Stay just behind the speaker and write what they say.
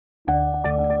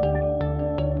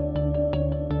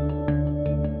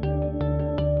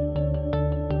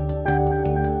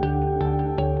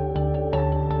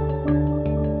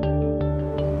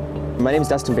My name is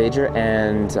Dustin Bajer,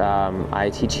 and I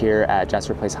teach here at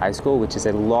Jasper Place High School, which is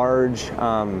a large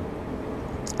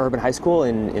urban high school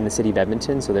in the city of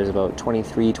Edmonton. So there's about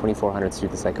 2,400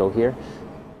 students that go here.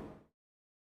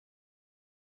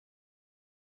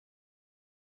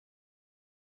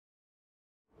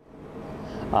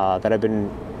 That I've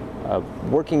been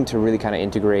working to really kind of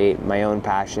integrate my own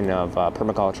passion of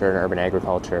permaculture and urban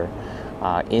agriculture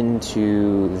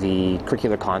into the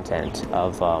curricular content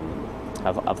of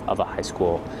a high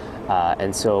school.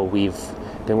 And so we've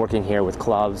been working here with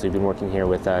clubs, we've been working here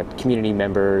with community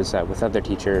members, with other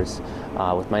teachers,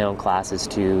 with my own classes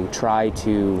to try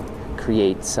to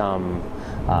create some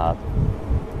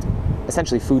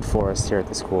essentially food forests here at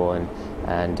the school.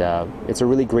 And it's a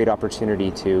really great opportunity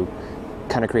to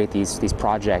kind of create these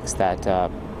projects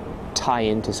that tie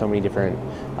into so many different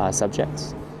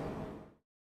subjects.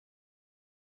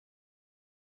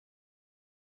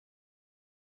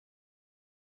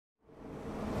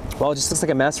 Well, it just looks like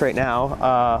a mess right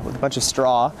now with a bunch of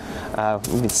straw.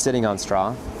 We've been sitting on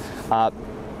straw.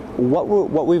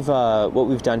 What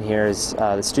we've done here is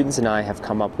the students and I have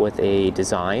come up with a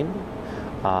design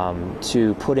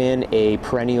to put in a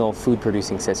perennial food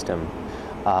producing system.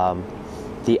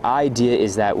 The idea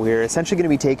is that we're essentially going to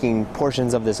be taking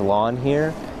portions of this lawn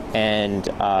here and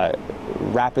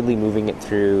rapidly moving it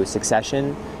through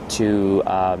succession to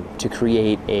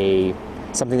create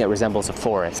something that resembles a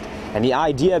forest. And the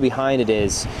idea behind it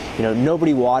is,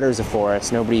 nobody waters a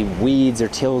forest, nobody weeds or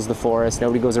tills the forest,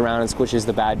 nobody goes around and squishes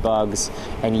the bad bugs,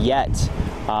 and yet,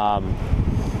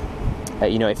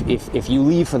 if you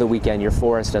leave for the weekend, your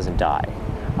forest doesn't die.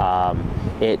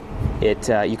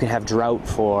 You can have drought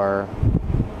for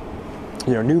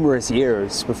numerous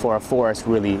years before a forest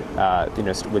really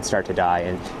would start to die,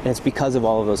 and it's because of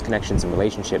all of those connections and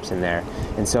relationships in there.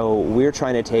 And so we're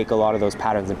trying to take a lot of those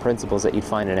patterns and principles that you'd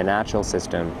find in a natural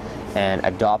system and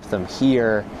adopt them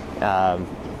here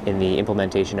in the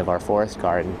implementation of our forest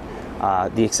garden.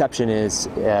 The exception is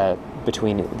the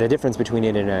difference between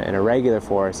it and a regular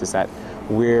forest is that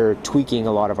we're tweaking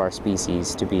a lot of our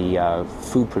species to be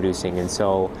food producing, and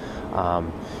so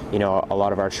a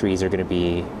lot of our trees are going to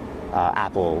be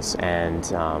apples and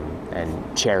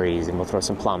cherries, and we'll throw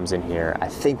some plums in here. I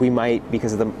think we might,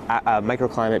 because of the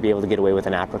microclimate, be able to get away with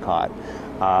an apricot.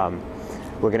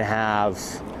 We're going to have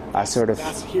a sort of...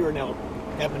 That's here now,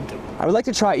 Edmonton. I would like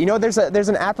to try. There's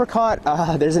an apricot.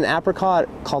 There's an apricot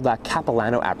called a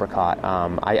Capilano apricot.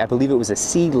 I believe it was a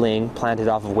seedling planted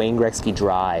off of Wayne Gretzky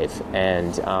Drive,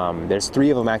 and there's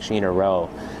 3 of them actually in a row.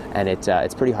 And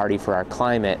it's pretty hardy for our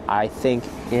climate. I think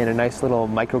in a nice little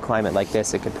microclimate like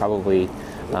this, it could probably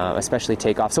especially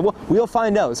take off. So we'll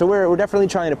find out. So we're definitely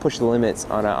trying to push the limits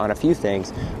on a few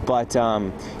things. But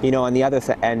on the other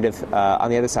on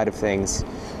the other side of things,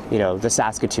 the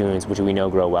Saskatoons, which we know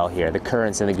grow well here, the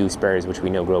currants and the gooseberries, which we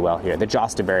know grow well here, the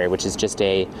jostaberry, which is just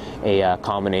a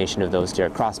combination of those two, a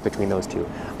cross between those two.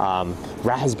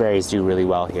 Raspberries do really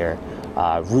well here.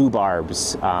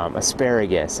 Rhubarbs,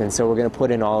 asparagus, and so we're going to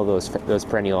put in all of those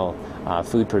perennial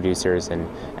food producers, and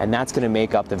that's going to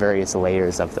make up the various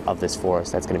layers of this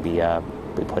forest that's going to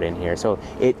be put in here. So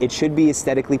it should be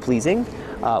aesthetically pleasing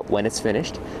when it's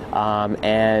finished,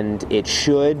 and it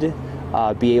should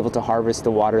be able to harvest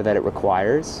the water that it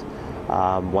requires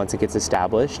once it gets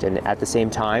established, and at the same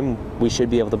time we should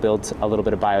be able to build a little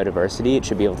bit of biodiversity. It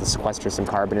should be able to sequester some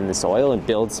carbon in the soil and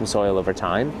build some soil over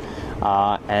time,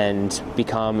 and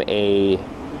become a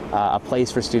place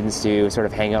for students to sort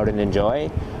of hang out and enjoy,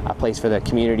 a place for the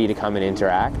community to come and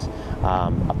interact,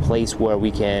 a place where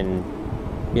we can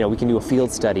do a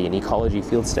field study, an ecology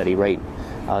field study right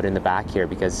out in the back here,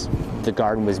 because the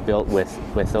garden was built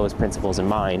with those principles in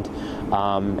mind.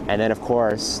 And then of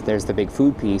course there's the big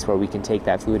food piece where we can take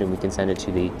that food and we can send it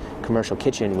to the commercial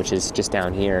kitchen, which is just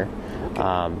down here,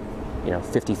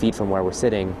 50 feet from where we're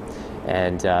sitting.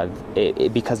 And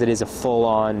because it is a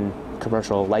full-on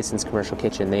licensed commercial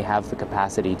kitchen, they have the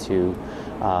capacity to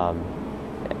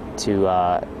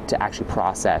actually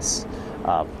process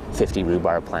 50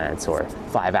 rhubarb plants or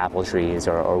 5 apple trees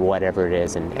or whatever it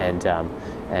is, and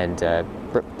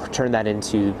turn that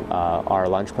into our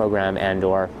lunch program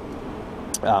and/or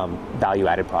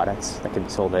value-added products that can be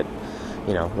sold at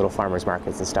little farmers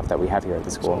markets and stuff that we have here at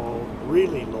the school. So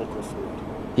really local food.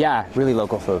 Yeah, really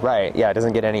local food. Right. Yeah, it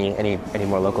doesn't get any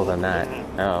more local than that.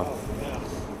 No.